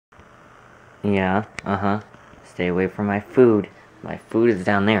Yeah, uh-huh. Stay away from my food. My food is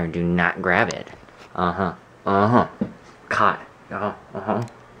down there. Do not grab it. Uh-huh. Uh-huh. Caught. Uh-huh. Uh-huh.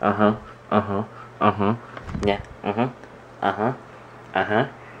 Uh-huh. Uh-huh. Uh-huh. Yeah. Uh-huh. Uh-huh. Uh-huh.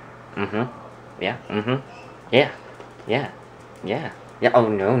 Mm-hmm. Yeah. Mm-hmm. Yeah. Yeah. Yeah. Yeah. Oh,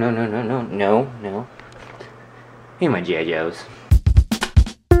 no, no, no, no, no, no, no. Hey, my G.I. Joes.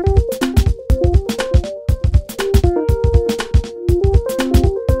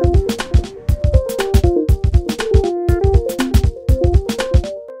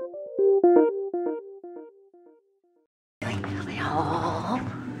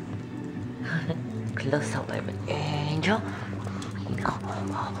 Close up, baby. Angel.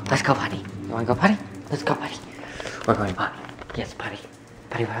 Let's go potty. You wanna go potty? Let's go potty. We're going potty. Yes, potty.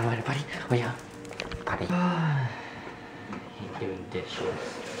 Potty, potty, potty. Oh yeah. Potty. He's doing dishes.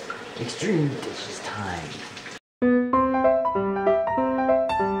 Extreme dishes time.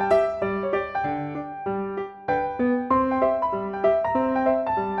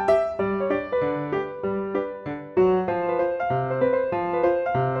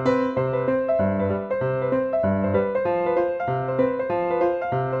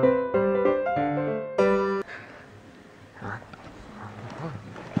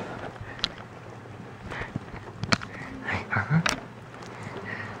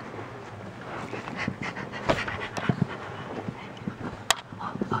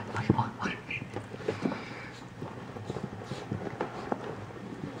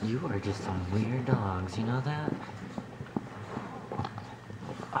 You are just some weird dogs, you know that?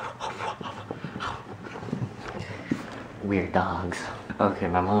 Weird dogs. Okay,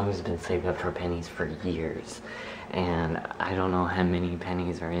 my mom has been saving up her pennies for years, and I don't know how many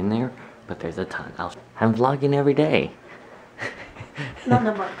pennies are in there, but there's a ton. I'm vlogging every day.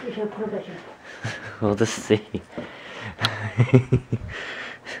 We'll just see.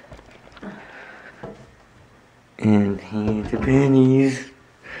 And here's the pennies.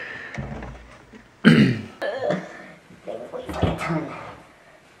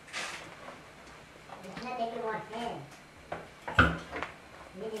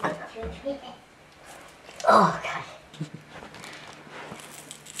 Oh, God.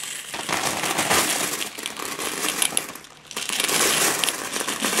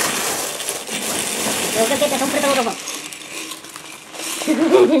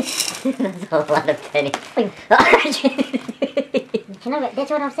 That's a lot of pennies.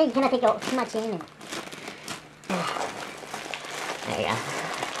 That's what I'm saying. You cannot take too much in it. There you go.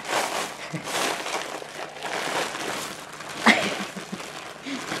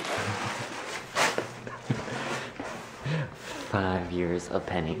 5 years of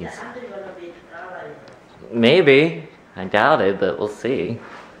pennies. Maybe. I doubt it, but we'll see.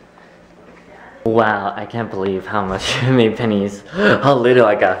 Wow, I can't believe how much many pennies, how little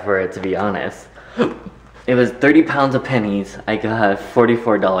I got for it, to be honest. It was 30 pounds of pennies. I got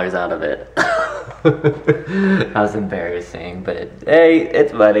 $44 out of it. That was embarrassing, but hey,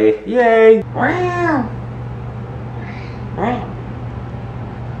 it's funny. Yay! Wow! Wow!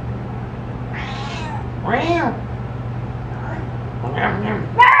 Wow!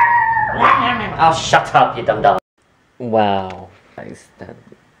 Oh, shut up, you dumb dog. Wow. Guys,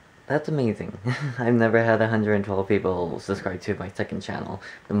 that's amazing. I've never had 112 people subscribe to my second channel.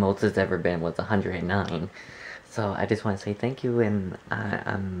 The most it's ever been was 109. So I just want to say thank you, and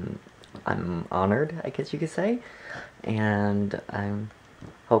I'm honored, I guess you could say. And I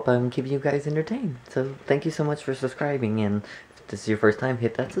hope I'm keeping you guys entertained. So thank you so much for subscribing, and if this is your first time,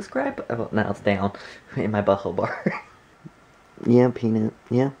 hit that subscribe. Oh, now it's down in my butthole bar. Yeah, Peanut.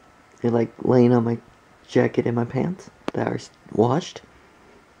 Yeah. You're like laying on my jacket and my pants that are washed.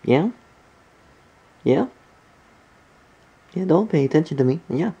 Yeah? Yeah? Yeah, don't pay attention to me.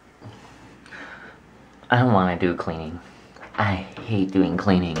 Yeah. I don't want to do cleaning. I hate doing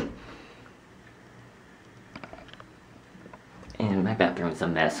cleaning. And my bathroom's a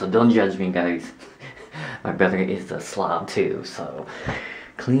mess, so don't judge me, guys. My brother is a slob too, so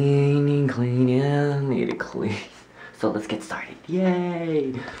cleaning, yeah, need to clean. So let's get started.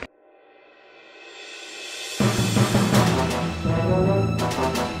 Yay!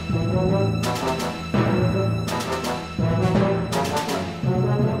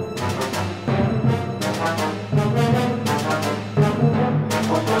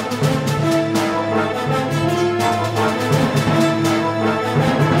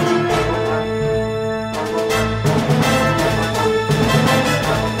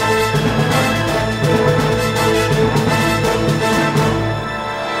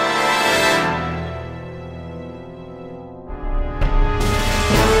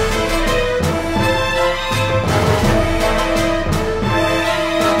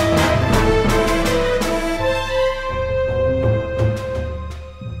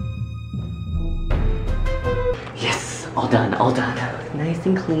 nice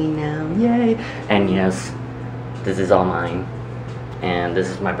and clean now, yay! And yes, this is all mine, and this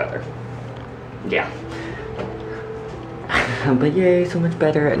is my brother. Yeah. But yay, so much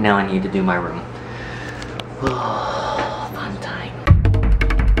better. Now I need to do my room. Oh, fun time.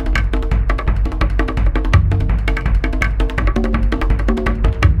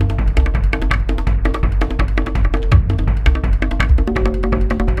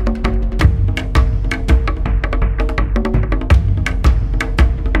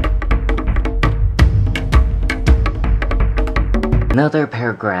 Another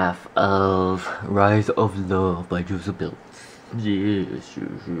paragraph of Rise of Love by Joseph Bills. Yes.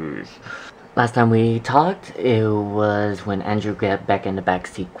 Last time we talked, it was when Andrew got back in the back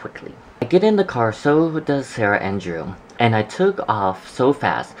seat quickly. I get in the car, so does Sarah and Drew, and I took off so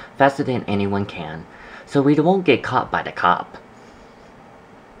fast, faster than anyone can, so we won't get caught by the cop.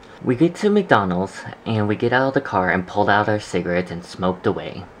 We get to McDonald's, and we get out of the car and pulled out our cigarettes and smoked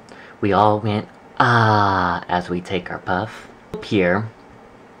away. We all went, ah, as we take our puff. Pierre,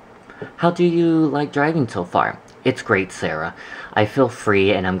 how do you like driving so far? It's great, Sarah. I feel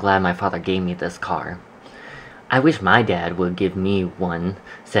free and I'm glad my father gave me this car. I wish my dad would give me one,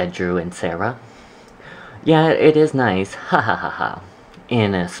 said Drew and Sarah. Yeah, it is nice, ha ha ha ha,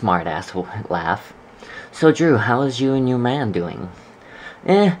 in a smart-ass laugh. So Drew, how is you and your man doing?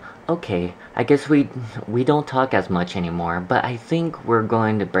 Okay, I guess we don't talk as much anymore, but I think we're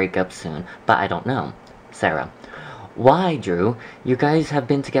going to break up soon, but I don't know. Sarah, why, Drew? You guys have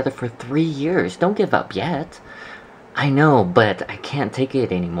been together for 3 years. Don't give up yet. I know, but I can't take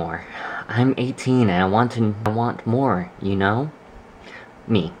it anymore. I'm 18 and I want more, you know?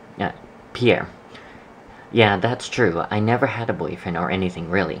 Me. Pierre. Yeah, that's true. I never had a boyfriend or anything,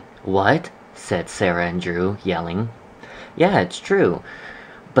 really. What? Said Sarah and Drew, yelling. Yeah, it's true.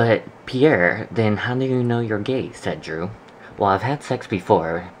 But, Pierre, then how do you know you're gay? Said Drew. Well, I've had sex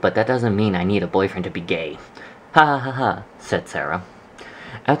before, but that doesn't mean I need a boyfriend to be gay. Ha ha ha ha, said Sarah.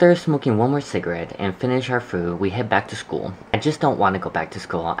 After smoking one more cigarette and finish our food, we head back to school. I just don't want to go back to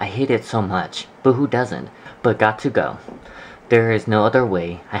school. I hate it so much. But who doesn't? But got to go. There is no other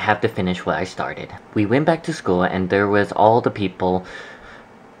way. I have to finish what I started. We went back to school and there was all the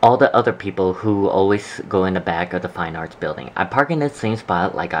other people who always go in the back of the Fine Arts building. I park in the same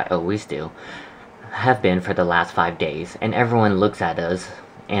spot like I always do. Have been for the last 5 days. And everyone looks at us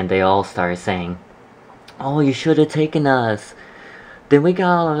and they all start saying, "Oh, you should have taken us." Then we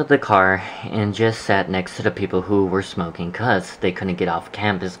got out of the car and just sat next to the people who were smoking cause they couldn't get off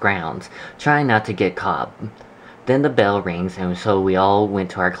campus grounds, trying not to get caught. Then the bell rings and so we all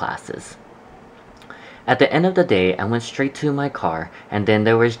went to our classes. At the end of the day, I went straight to my car and then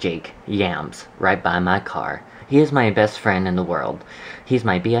there was Jake, Yams, right by my car. He is my best friend in the world. He's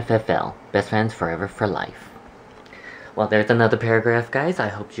my BFFL, best friends forever for life. Well, there's another paragraph, guys. I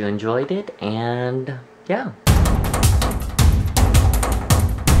hope you enjoyed it and yeah.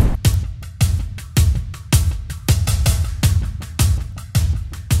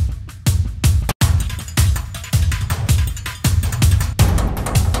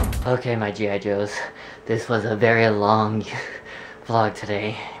 Okay, my G.I. Joes, this was a very long vlog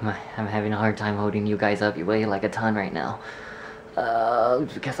today. I'm having a hard time holding you guys up. You weigh like a ton right now.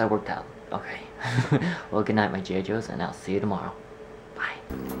 Because I worked out. Okay. Well, good night, my G.I. Joes, and I'll see you tomorrow. Bye.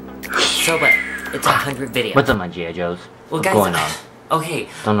 So, but it's 100 videos. What's up, my G.I. Joes? What's going on? Okay,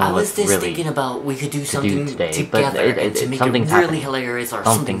 I was just thinking about we could do something together and to make it really hilarious or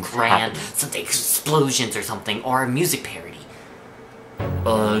something grand, something explosions or something, or a music parody.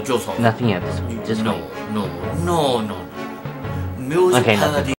 Nothing yet. Just wait. No. Music parody.